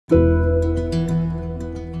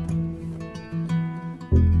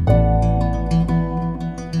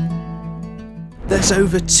There's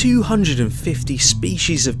over 250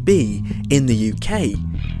 species of bee in the UK.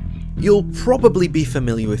 You'll probably be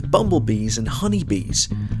familiar with bumblebees and honeybees,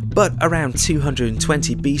 but around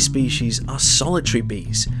 220 bee species are solitary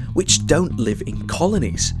bees, which don't live in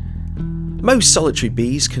colonies. Most solitary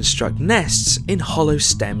bees construct nests in hollow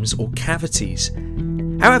stems or cavities.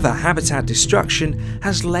 However, habitat destruction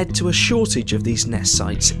has led to a shortage of these nest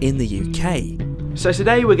sites in the UK. So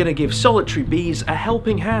today we're going to give solitary bees a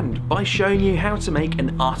helping hand by showing you how to make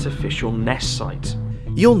an artificial nest site.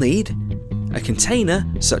 You'll need a container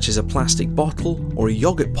such as a plastic bottle or a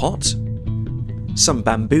yogurt pot, some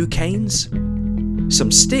bamboo canes,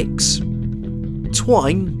 some sticks,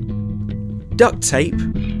 twine, duct tape,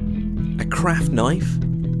 a craft knife,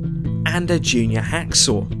 and a junior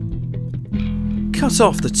hacksaw. Cut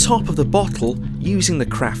off the top of the bottle using the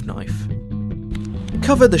craft knife.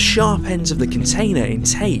 Cover the sharp ends of the container in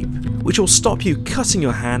tape, which will stop you cutting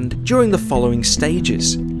your hand during the following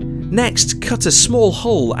stages. Next, cut a small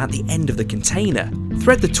hole at the end of the container.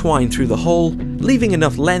 Thread the twine through the hole, leaving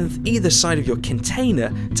enough length either side of your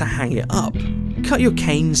container to hang it up. Cut your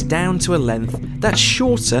canes down to a length that's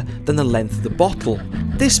shorter than the length of the bottle.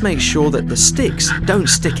 This makes sure that the sticks don't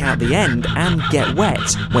stick out the end and get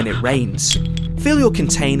wet when it rains. Fill your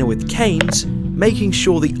container with canes, making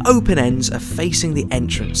sure the open ends are facing the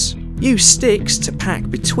entrance. Use sticks to pack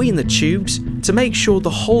between the tubes to make sure the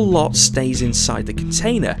whole lot stays inside the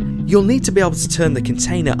container. You'll need to be able to turn the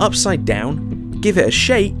container upside down, give it a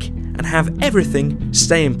shake, and have everything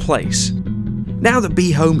stay in place. Now the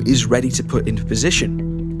bee home is ready to put into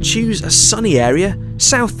position. Choose a sunny area,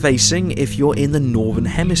 south facing if you're in the northern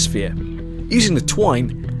hemisphere. Using the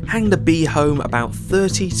twine, hang the bee home about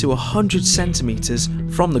 30 to 100 centimeters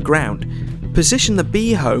from the ground. Position the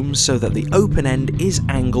bee home so that the open end is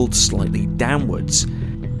angled slightly downwards.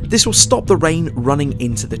 This will stop the rain running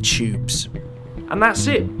into the tubes. And that's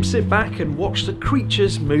it. Sit back and watch the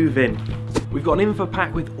creatures move in. We've got an info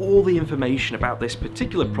pack with all the information about this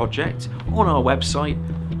particular project on our website,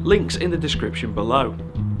 links in the description below.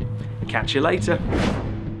 Catch you later.